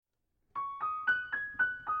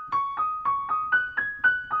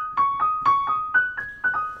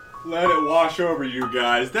Let it wash over you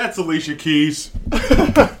guys. That's Alicia Keys.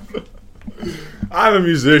 I'm a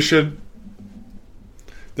musician.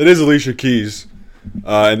 That is Alicia Keys.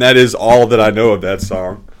 And that is all that I know of that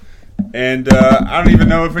song. And I don't even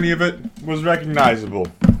know if any of it was recognizable.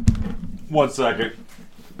 1 second.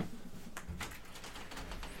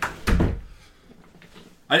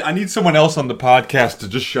 I need someone else on the podcast to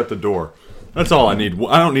just shut the door. That's all I need.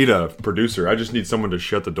 I don't need a producer. I just need someone to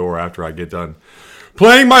shut the door after I get done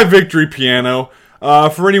playing my victory piano.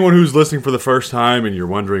 For anyone who's listening for the first time and you're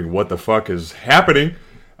wondering what the fuck is happening,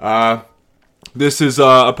 this is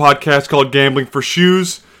a podcast called Gambling for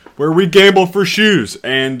Shoes, where we gamble for shoes.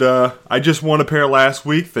 And I just won a pair last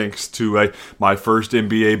week thanks to my first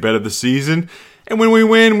NBA bet of the season. And when we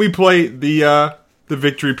win, we play the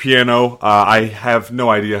victory piano. I have no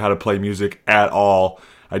idea how to play music at all.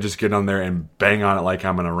 I just get on there and bang on it like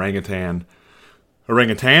I'm an orangutan.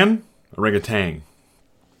 Orangutan? Orangutan.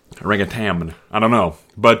 Orangutan. I don't know.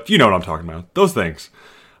 But you know what I'm talking about. Those things.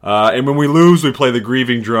 And when we lose, we play the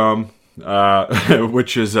grieving drum,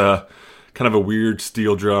 which is kind of a weird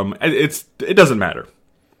steel drum. It doesn't matter.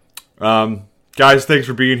 Guys, thanks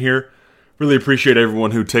for being here. Really appreciate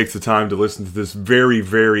everyone who takes the time to listen to this very,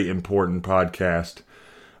 very important podcast.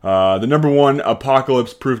 The number one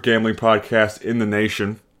apocalypse-proof gambling podcast in the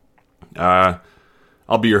nation. I'll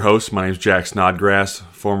be your host. My name's Jack Snodgrass,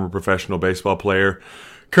 former professional baseball player,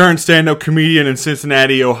 current stand-up comedian in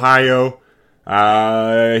Cincinnati, Ohio.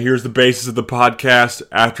 Here's the basis of the podcast.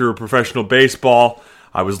 After professional baseball,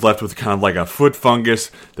 I was left with kind of like a foot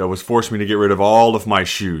fungus that was forcing me to get rid of all of my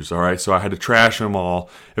shoes. All right, so I had to trash them all.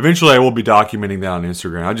 Eventually, I will be documenting that on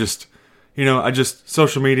Instagram. I just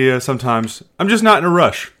social media. Sometimes I'm just not in a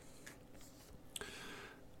rush.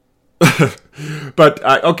 But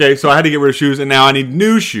okay, so I had to get rid of shoes, and now I need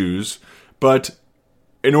new shoes. But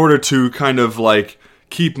in order to kind of like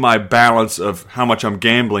keep my balance of how much I'm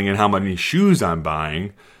gambling and how many shoes I'm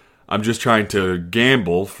buying, I'm just trying to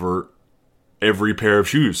gamble for every pair of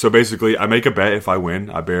shoes. So basically, I make a bet. If I win,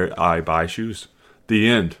 I buy shoes. The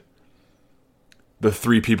end. The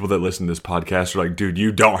 3 people that listen to this podcast are like, dude,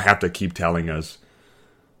 you don't have to keep telling us.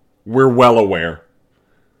 We're well aware.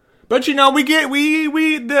 But you know,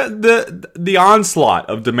 the onslaught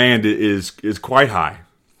of demand is quite high.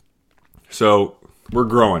 So we're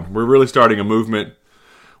growing. We're really starting a movement.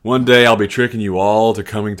 One day I'll be tricking you all to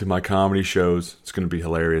coming to my comedy shows. It's going to be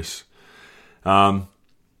hilarious.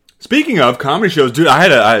 Speaking of comedy shows, dude,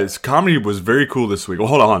 comedy was very cool this week. Well,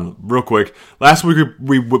 hold on, real quick. Last week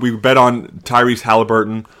we bet on Tyrese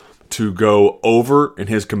Halliburton to go over in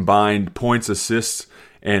his combined points, assists,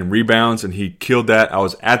 and rebounds, and he killed that. I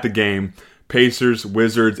was at the game. Pacers,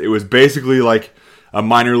 Wizards. It was basically like a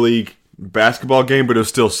minor league basketball game, but it was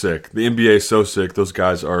still sick. The NBA is so sick. Those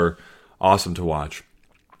guys are awesome to watch.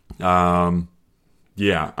 Yeah,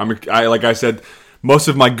 like I said, most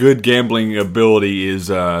of my good gambling ability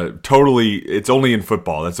is it's only in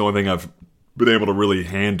football. That's the only thing I've been able to really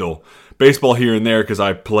handle. Baseball here and there because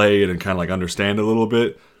I play it and kind of like understand it a little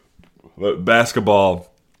bit. But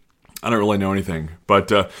basketball, I don't really know anything.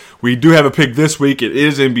 But we do have a pick this week. It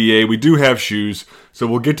is NBA. We do have shoes, so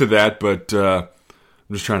we'll get to that. But I'm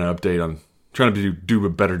just trying to trying to do a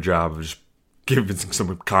better job of just giving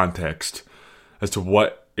some context as to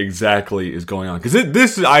what exactly is going on. Because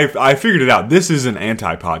I figured it out. This is an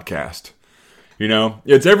anti-podcast. You know,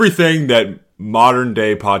 it's everything that modern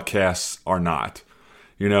day podcasts are not.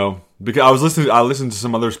 You know, because I listened to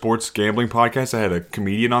some other sports gambling podcasts. I had a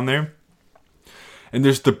comedian on there, and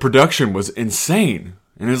the production was insane.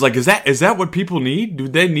 And it's like, is that what people need? Do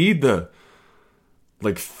they need the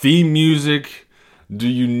like theme music? Do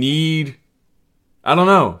you need? I don't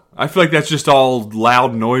know. I feel like that's just all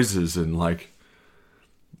loud noises and like.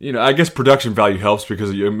 You know, I guess production value helps because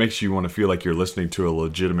it makes you want to feel like you're listening to a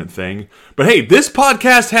legitimate thing. But hey, this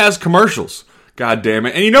podcast has commercials. God damn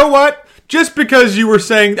it. And you know what? Just because you were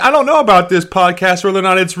saying, I don't know about this podcast, whether or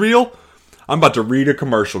not it's real, I'm about to read a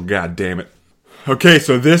commercial. God damn it. Okay,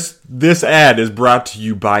 so this ad is brought to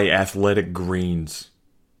you by Athletic Greens.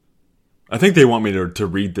 I think they want me to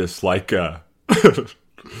read this like like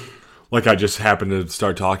I just happened to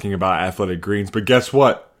start talking about Athletic Greens. But guess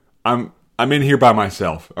what? I'm in here by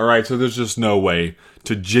myself, all right? So there's just no way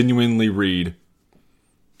to genuinely read.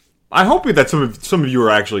 I hope that some of you are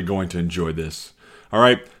actually going to enjoy this, all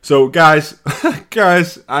right? So, guys, it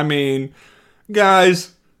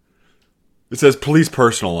says please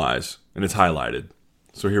personalize, and it's highlighted.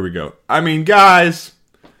 So here we go. Guys,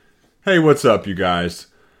 hey, what's up, you guys?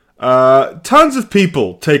 Tons of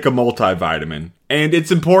people take a multivitamin, and it's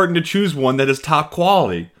important to choose one that is top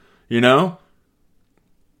quality, you know?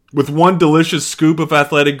 With one delicious scoop of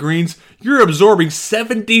Athletic Greens, you're absorbing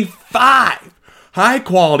 75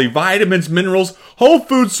 high-quality vitamins, minerals, whole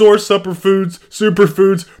food source superfoods,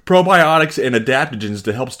 probiotics, and adaptogens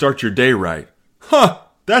to help start your day right. Huh,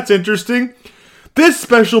 that's interesting. This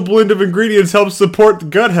special blend of ingredients helps support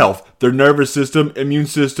gut health, their nervous system, immune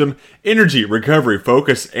system, energy, recovery,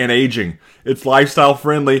 focus, and aging. It's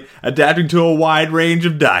lifestyle-friendly, adapting to a wide range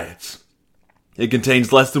of diets. It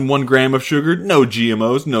contains less than 1 gram of sugar, no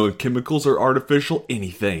GMOs, no chemicals or artificial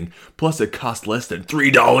anything. Plus, it costs less than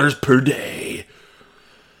 $3 per day.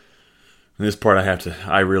 And this part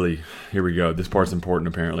here we go. This part's important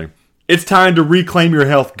apparently. It's time to reclaim your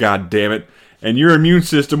health, goddammit, and your immune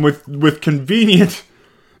system with convenient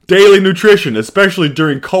daily nutrition, especially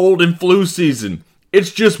during cold and flu season.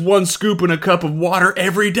 It's just 1 scoop in a cup of water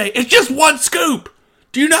every day. It's just 1 scoop!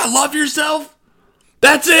 Do you not love yourself?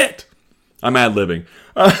 That's it! I'm ad-libbing.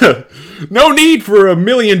 No need for a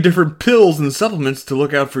million different pills and supplements to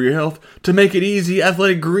look out for your health. To make it easy,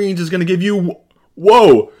 Athletic Greens is going to give you,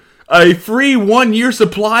 a free 1-year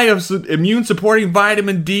supply of immune-supporting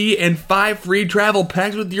vitamin D and 5 free travel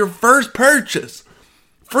packs with your first purchase.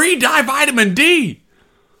 Free vitamin D!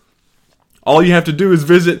 All you have to do is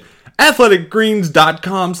visit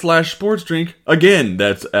athleticgreens.com/sportsdrink. Again,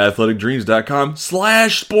 that's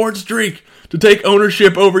athleticgreens.com/sportsdrink. To take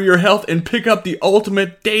ownership over your health and pick up the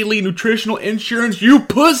ultimate daily nutritional insurance, you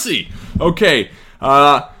pussy! Okay,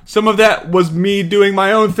 some of that was me doing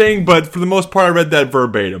my own thing, but for the most part I read that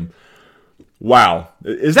verbatim. Wow.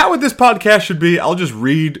 Is that what this podcast should be? I'll just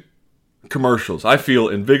read commercials. I feel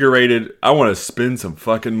invigorated. I want to spend some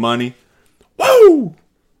fucking money. Woo!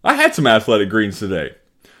 I had some Athletic Greens today.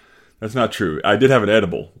 That's not true. I did have an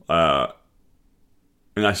edible, and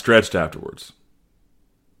I stretched afterwards.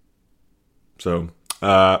 So,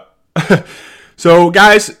 so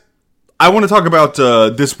guys, I want to talk about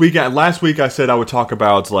this weekend. Last week I said I would talk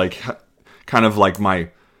about kind of my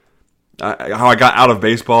how I got out of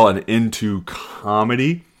baseball and into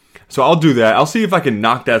comedy. So I'll do that. I'll see if I can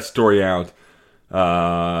knock that story out.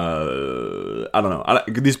 I don't know.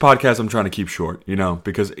 These podcasts I'm trying to keep short,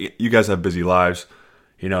 because you guys have busy lives.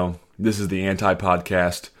 This is the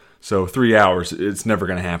anti-podcast. So 3 hours, it's never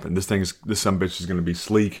going to happen. This sumbitch is going to be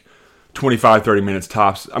sleek. 25, 30 minutes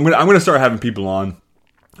tops. I'm gonna start having people on.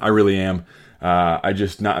 I really am. I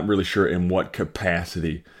just not really sure in what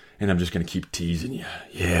capacity. And I'm just gonna keep teasing you.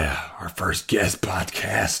 Yeah, our first guest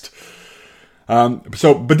podcast.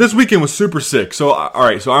 But this weekend was super sick. So, all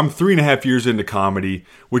right. So I'm 3.5 years into comedy,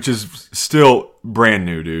 which is still brand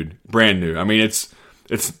new, dude. Brand new. I mean, it's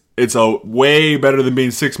a way better than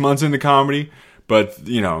being 6 months into comedy. But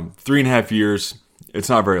 3.5 years. It's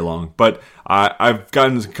not very long, but I've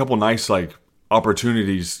gotten a couple nice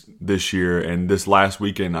opportunities this year. And this last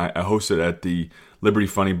weekend, I hosted at the Liberty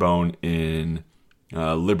Funny Bone in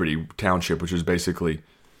Liberty Township, which is basically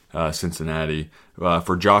Cincinnati,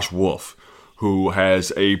 for Josh Wolf, who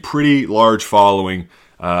has a pretty large following.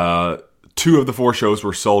 2 of the 4 shows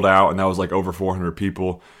were sold out, and that was over 400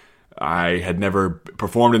 people. I had never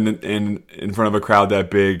performed in front of a crowd that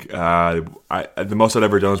big. The most I'd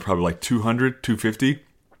ever done was probably 200, 250.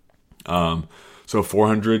 So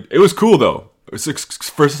 400. It was cool though.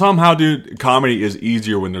 For somehow, dude, comedy is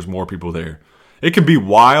easier when there's more people there. It can be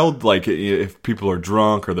wild, if people are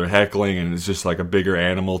drunk or they're heckling, and it's just a bigger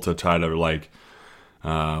animal to try to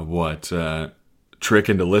trick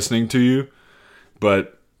into listening to you.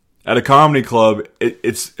 But at a comedy club,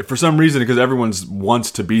 it's for some reason because everyone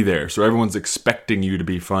wants to be there, so everyone's expecting you to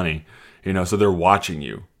be funny, so they're watching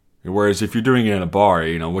you. Whereas if you're doing it in a bar,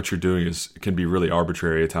 what you're doing can be really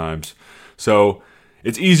arbitrary at times. So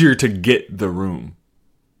it's easier to get the room,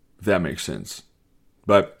 if that makes sense.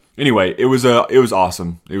 But anyway, it was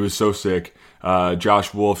awesome. It was so sick.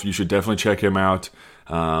 Josh Wolf, you should definitely check him out.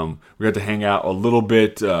 We got to hang out a little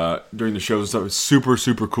bit during the shows and stuff. It was super,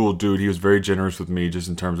 super cool dude. He was very generous with me just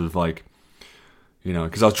in terms of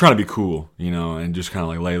because I was trying to be cool, and just kind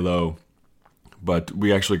of lay low. But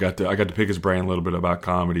we actually I got to pick his brain a little bit about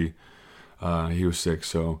comedy. He was sick.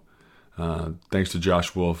 So thanks to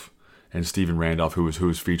Josh Wolf and Steven Randolph, who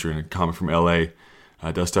was featuring a comic from LA,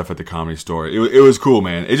 does stuff at the Comedy Store. It was cool,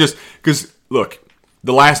 man. It just, because look,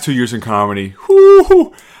 the last 2 years in comedy,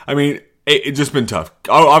 I mean, it's just been tough.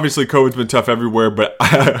 Obviously, COVID's been tough everywhere, but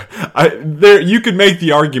you could make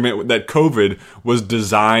the argument that COVID was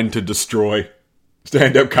designed to destroy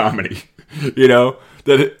stand-up comedy.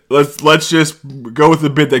 Let's just go with the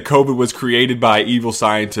bit that COVID was created by evil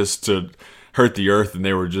scientists to hurt the earth, and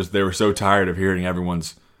they were so tired of hearing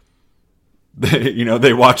everyone's.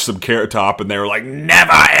 They watched some Carrot Top, and they were like,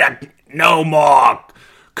 "Never, no more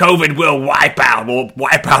COVID will wipe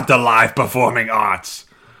out the live performing arts.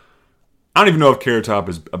 I don't even know if Carrot Top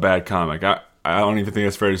is a bad comic. I don't even think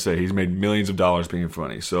that's fair to say. He's made millions of dollars being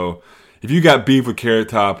funny. So if you got beef with Carrot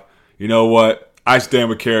Top, you know what? I stand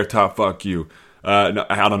with Carrot Top. Fuck you. No,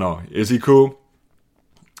 I don't know. Is he cool?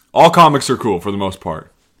 All comics are cool for the most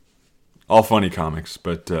part. All funny comics,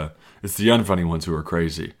 but it's the unfunny ones who are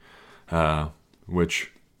crazy.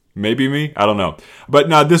 Which maybe me. I don't know. But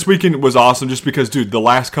no, this weekend was awesome just because, dude, the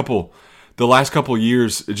last couple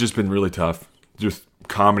years it's just been really tough. Just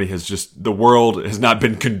comedy the world has not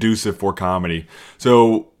been conducive for comedy.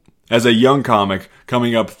 So as a young comic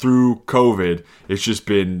coming up through COVID, it's just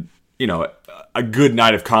been, a good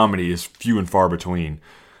night of comedy is few and far between.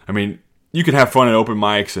 I mean, you can have fun at open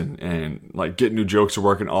mics and like get new jokes to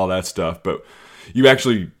work and all that stuff, but you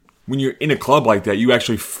actually, when you're in a club like that, you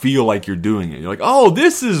actually feel like you're doing it. You're like, oh,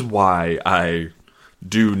 this is why I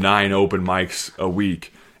do 9 open mics a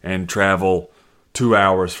week and travel 2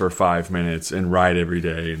 hours for 5 minutes and ride every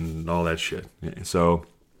day and all that shit. So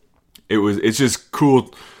it's just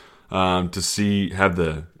cool to have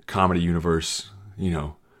the comedy universe,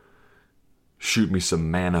 shoot me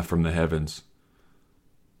some manna from the heavens.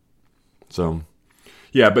 So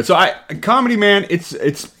yeah, but comedy, man, it's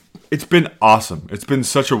been awesome. It's been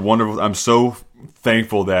such a wonderful. I'm so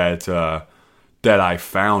thankful that I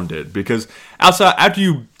found it, because after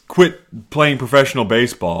you quit playing professional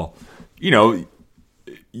baseball,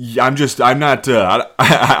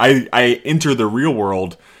 I enter the real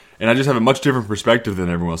world and I just have a much different perspective than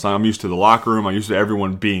everyone else. I'm used to the locker room. I'm used to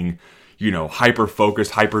everyone being, hyper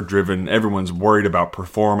focused, hyper driven. Everyone's worried about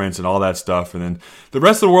performance and all that stuff. And then the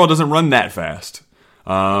rest of the world doesn't run that fast.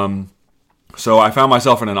 So I found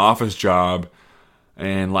myself in an office job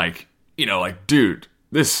and dude,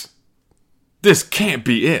 this can't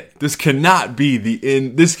be it. This cannot be the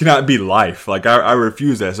end. This cannot be life. I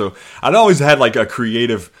refuse that. So I'd always had a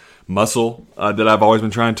creative muscle that I've always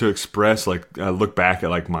been trying to express. I look back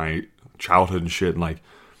at my childhood and shit, and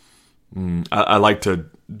I like to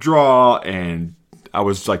draw, and I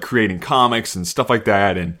was creating comics and stuff like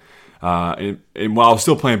that. And while I was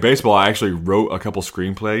still playing baseball, I actually wrote a couple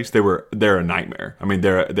screenplays. They're a nightmare. I mean,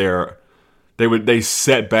 they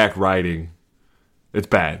set back writing. It's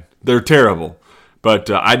bad. They're terrible, but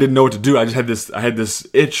I didn't know what to do. I had this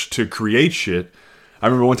itch to create shit. I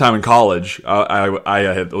remember one time in college, I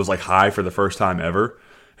was high for the first time ever,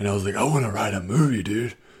 and I was like, I want to write a movie,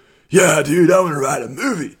 dude. Yeah, dude, I want to write a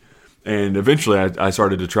movie. And eventually, I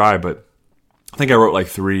started to try, but I think I wrote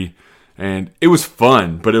 3, and it was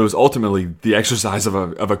fun, but it was ultimately the exercise of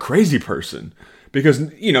a crazy person.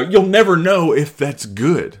 Because, you'll never know if that's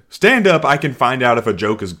good. Stand up, I can find out if a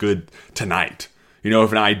joke is good tonight.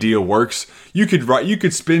 If an idea works, you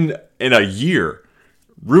could spend in a year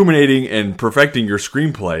ruminating and perfecting your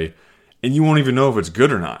screenplay, and you won't even know if it's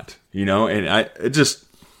good or not. And it just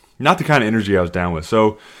not the kind of energy I was down with.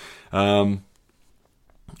 So,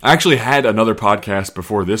 I actually had another podcast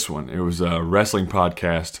before this one. It was a wrestling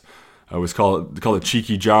podcast. It was called the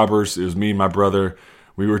Cheeky Jobbers. It was me and my brother.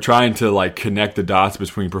 We were trying to connect the dots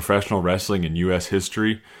between professional wrestling and U.S.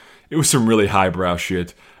 history. It was some really highbrow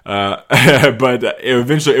shit. But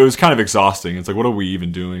eventually it was kind of exhausting. It's what are we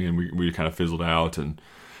even doing? And we kind of fizzled out. And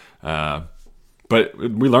but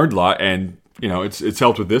we learned a lot, and it's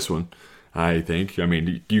helped with this one, I think. I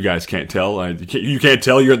mean, you guys can't tell. You can't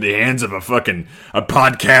tell you're in the hands of a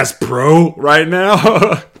podcast pro right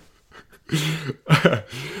now.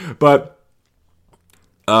 But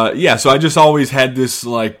yeah, so I just always had this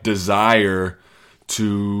desire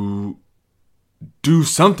to do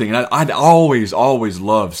something. And I'd always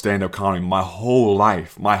loved stand-up comedy my whole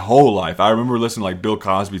life. I remember listening to Bill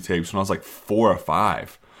Cosby tapes when I was 4 or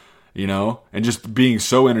 5, and just being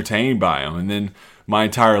so entertained by them. And then my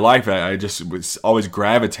entire life, I just was always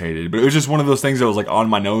gravitated. But it was just one of those things that was on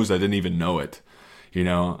my nose. I didn't even know it,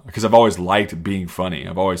 because I've always liked being funny.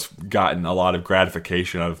 I've always gotten a lot of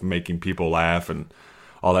gratification out of making people laugh and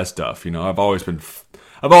all that stuff. I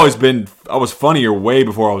was funnier way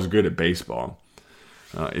before I was good at baseball.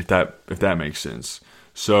 If that makes sense.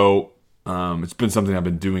 So it's been something I've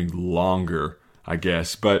been doing longer, I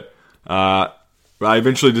guess. But I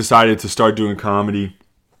eventually decided to start doing comedy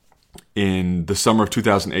in the summer of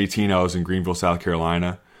 2018. I was in Greenville, South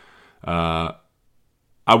Carolina. I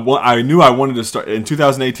knew I wanted to start in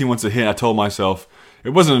 2018. Once it hit, I told myself it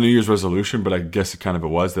wasn't a New Year's resolution, but I guess it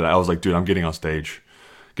was that I was dude, I'm getting on stage.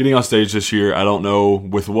 Getting on stage this year. I don't know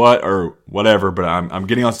with what or whatever, but I'm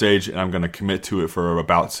getting on stage and I'm going to commit to it for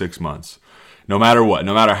about 6 months. No matter what,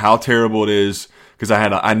 no matter how terrible it is, because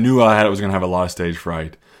I knew I was going to have a lot of stage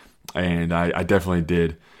fright, and I definitely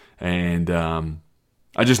did. And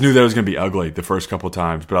I just knew that it was going to be ugly the first couple of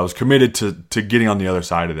times, but I was committed to getting on the other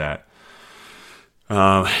side of that.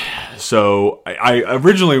 So I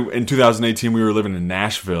originally in 2018 we were living in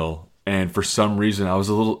Nashville, and for some reason I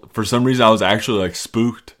was actually like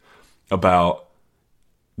spooked about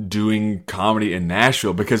doing comedy in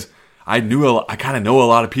Nashville because I kind of know a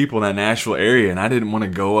lot of people in that Nashville area, and I didn't want to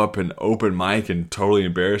go up and open mic and totally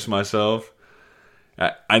embarrass myself.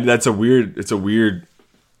 It's a weird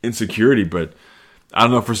insecurity, but I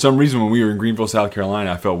don't know. For some reason, when we were in Greenville, South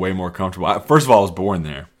Carolina, I felt way more comfortable. First of all, I was born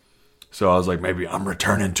there, so I was like, maybe I'm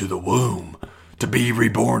returning to the womb to be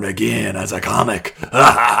reborn again as a comic.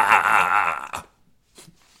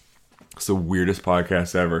 It's the weirdest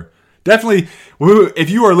podcast ever. Definitely, if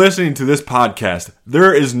you are listening to this podcast,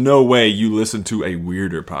 there is no way you listen to a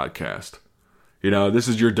weirder podcast. This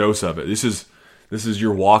is your dose of it. This is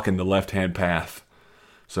your walk in the left-hand path.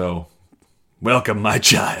 So, welcome, my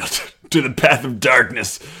child, to the path of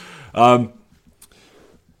darkness. So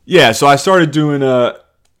I started doing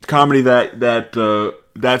comedy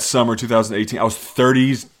that summer, 2018. I was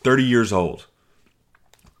 30 years old.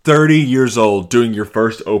 30 years old doing your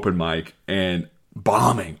first open mic and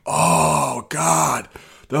bombing. Oh, God.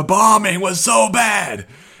 The bombing was so bad.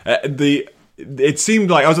 It seemed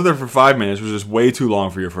like I was up there for 5 minutes, which was just way too long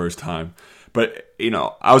for your first time. But,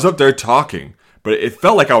 I was up there talking, but it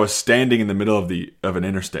felt like I was standing in the middle of an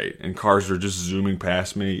interstate and cars were just zooming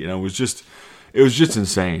past me. It was just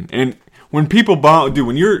insane. And when people bomb, dude,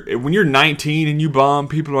 when you're 19 and you bomb,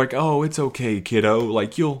 people are like, "Oh, it's okay, kiddo.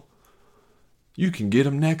 Like you can get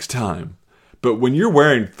them next time." But when you're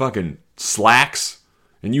wearing fucking slacks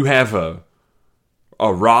and you have a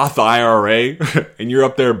Roth IRA and you're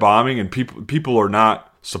up there bombing and people are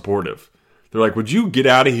not supportive. They're like, "Would you get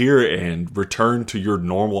out of here and return to your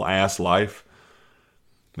normal ass life?"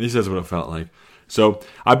 He says what it felt like. So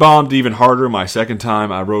I bombed even harder my second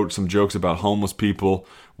time. I wrote some jokes about homeless people,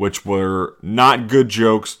 which were not good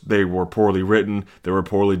jokes. They were poorly written. They were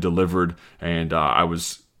poorly delivered. And I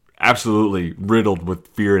was absolutely riddled with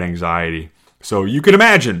fear and anxiety. So you can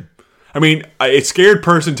imagine. I mean, a scared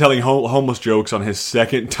person telling homeless jokes on his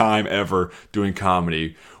second time ever doing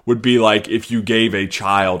comedy would be like if you gave a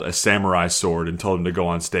child a samurai sword and told him to go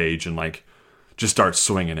on stage and just start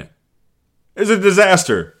swinging it. It's a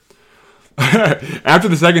disaster. After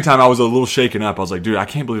the second time, I was a little shaken up. I was like, dude, I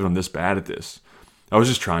can't believe I'm this bad at this. I was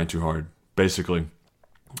just trying too hard, basically.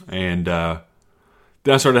 And then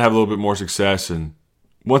I started to have a little bit more success. And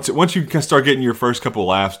once you can start getting your first couple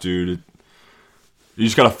laughs, dude, you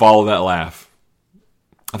just got to follow that laugh.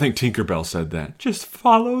 I think Tinkerbell said that. Just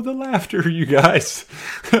follow the laughter, you guys.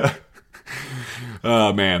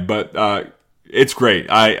 Oh, man. But it's great.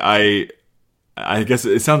 I guess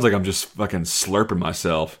it sounds like I'm just fucking slurping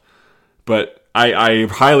myself. But I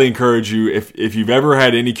highly encourage you, if you've ever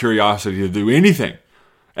had any curiosity to do anything,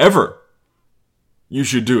 ever, you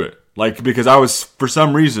should do it. Because I was, for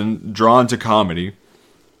some reason, drawn to comedy.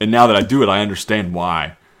 And now that I do it, I understand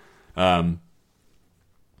why.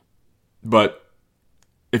 But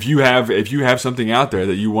if you have something out there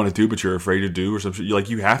that you want to do but you're afraid to do or something,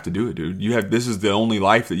 you have to do it, dude. This is the only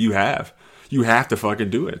life that you have. You have to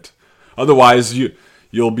fucking do it. Otherwise,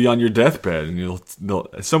 you'll be on your deathbed and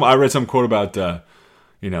I read some quote about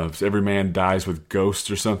if every man dies with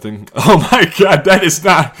ghosts or something. Oh my God, that is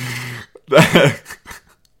not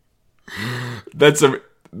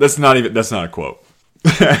that's not a quote.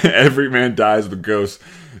 Every man dies with ghosts.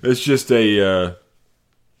 It's just a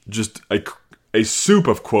soup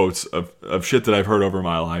of quotes of shit that I've heard over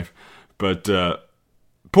my life. But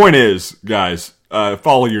point is, guys,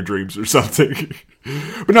 follow your dreams or something.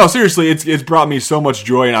 But no, seriously, it's brought me so much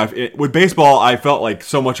joy. And with baseball, I felt like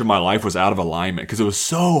so much of my life was out of alignment because it was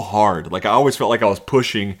so hard. I always felt like I was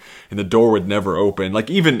pushing and the door would never open.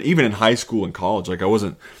 Even in high school and college, I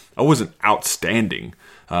wasn't outstanding.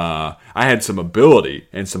 I had some ability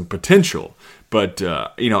and some potential, but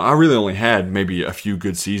I really only had maybe a few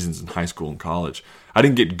good seasons in high school and college. I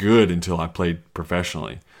didn't get good until I played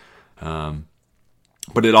professionally.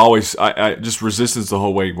 But it always, I just resistance the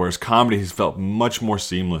whole way, whereas comedy has felt much more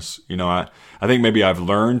seamless. I think maybe I've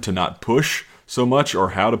learned to not push so much or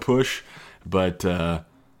how to push, but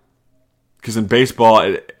because in baseball,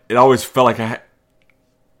 it always felt like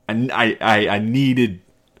I needed,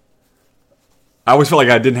 I always felt like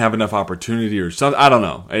I didn't have enough opportunity or something. I don't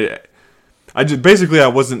know. I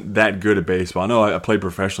wasn't that good at baseball. I know I played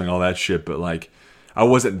professionally and all that shit, but I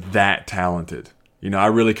wasn't that talented. I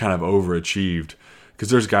really kind of overachieved. Because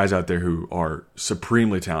there's guys out there who are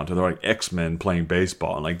supremely talented. They're like X-Men playing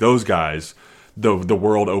baseball. And those guys, the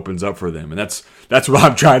world opens up for them. And that's what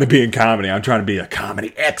I'm trying to be in comedy. I'm trying to be a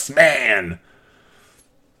comedy X-Man.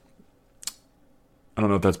 I don't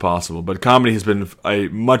know if that's possible, but comedy has been a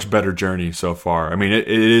much better journey so far. I mean, it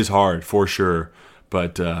is hard for sure,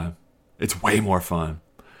 but it's way more fun.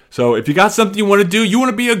 So if you got something you want to do, you want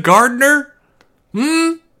to be a gardener?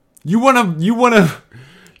 You want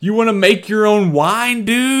to make your own wine,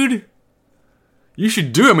 dude? You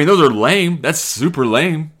should do it. I mean, those are lame. That's super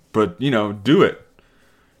lame, but do it.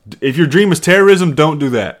 If your dream is terrorism, don't do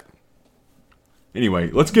that. Anyway,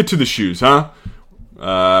 let's get to the shoes, huh?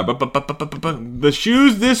 The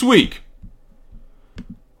shoes this week.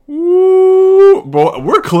 Woo! Boy,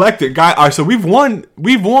 we're collecting, guy. All right, so we've won.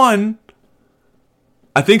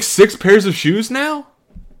 I think 6 pairs of shoes now.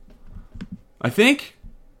 I think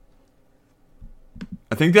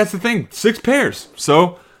that's the thing. 6 pairs.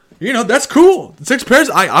 So, that's cool. 6 pairs.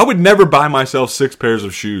 I would never buy myself 6 pairs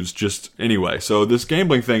of shoes just anyway. So this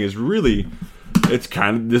gambling thing is really, it's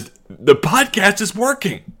kind of this. The podcast is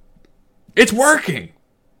working. It's working.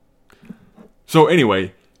 So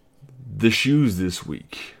anyway, the shoes this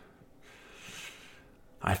week.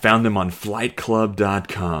 I found them on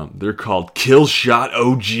flightclub.com. They're called Killshot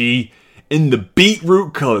OG in the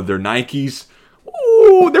beetroot color. They're Nikes.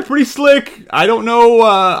 Ooh, they're pretty slick. I don't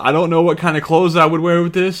know what kind of clothes I would wear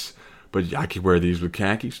with this, but I could wear these with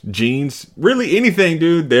khakis, jeans, really anything,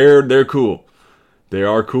 dude. They're cool. They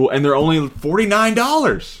are cool, and they're only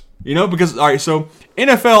 $49. Because all right, so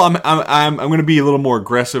NFL, I'm going to be a little more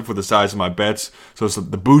aggressive with the size of my bets. So it's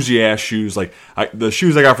the bougie ass shoes. Like the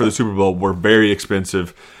shoes I got for the Super Bowl were very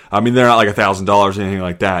expensive. I mean, they're not like $1,000 or anything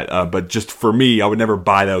like that. But just for me, I would never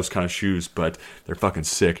buy those kind of shoes. But they're fucking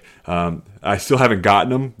sick. I still haven't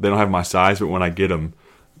gotten them. They don't have my size, but when I get them,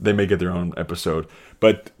 they may get their own episode.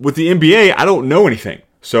 But with the NBA, I don't know anything,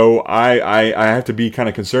 so I have to be kind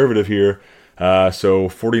of conservative here. So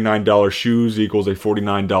 $49 shoes equals a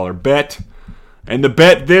 $49 bet. And the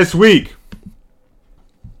bet this week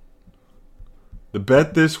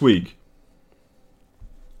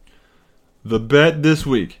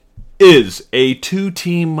is a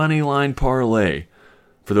 2-team money line parlay.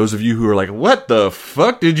 For those of you who are like, what the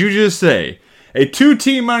fuck did you just say? A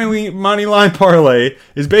 2-team money line parlay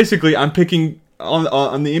is basically I'm picking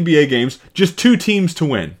on the NBA games just 2 teams to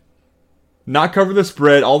win. Not cover the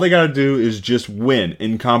spread. All they got to do is just win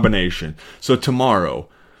in combination. So tomorrow,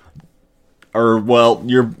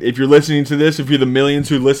 if you're listening to this, if you're the millions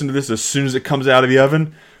who listen to this as soon as it comes out of the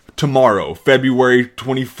oven, tomorrow, February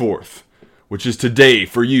 24th, which is today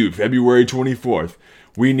for you, February 24th,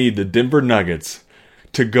 we need the Denver Nuggets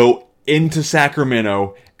to go into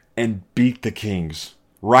Sacramento and beat the Kings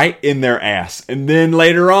right in their ass. And then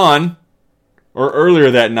later on, or earlier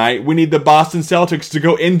that night, we need the Boston Celtics to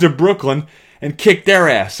go into Brooklyn and kick their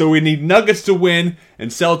ass. So we need Nuggets to win and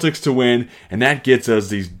Celtics to win, and that gets us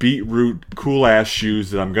these beetroot cool-ass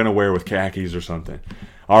shoes that I'm going to wear with khakis or something.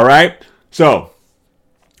 All right? So,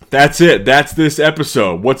 that's it. That's this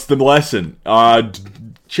episode. What's the lesson?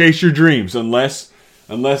 Chase your dreams, unless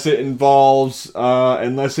it involves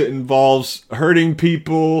hurting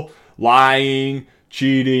people, lying,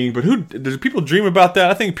 cheating. But does people dream about that?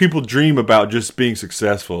 I think people dream about just being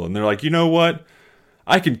successful, and they're like, you know what?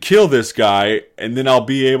 I can kill this guy, and then I'll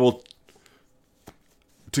be able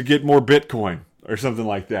to get more Bitcoin or something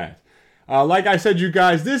like that. Like I said, you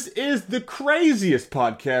guys, this is the craziest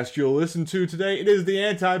podcast you'll listen to today. It is the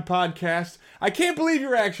Anti-Podcast. I can't believe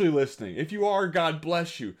you're actually listening. If you are, God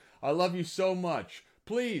bless you. I love you so much.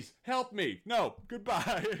 Please help me. No,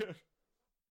 goodbye.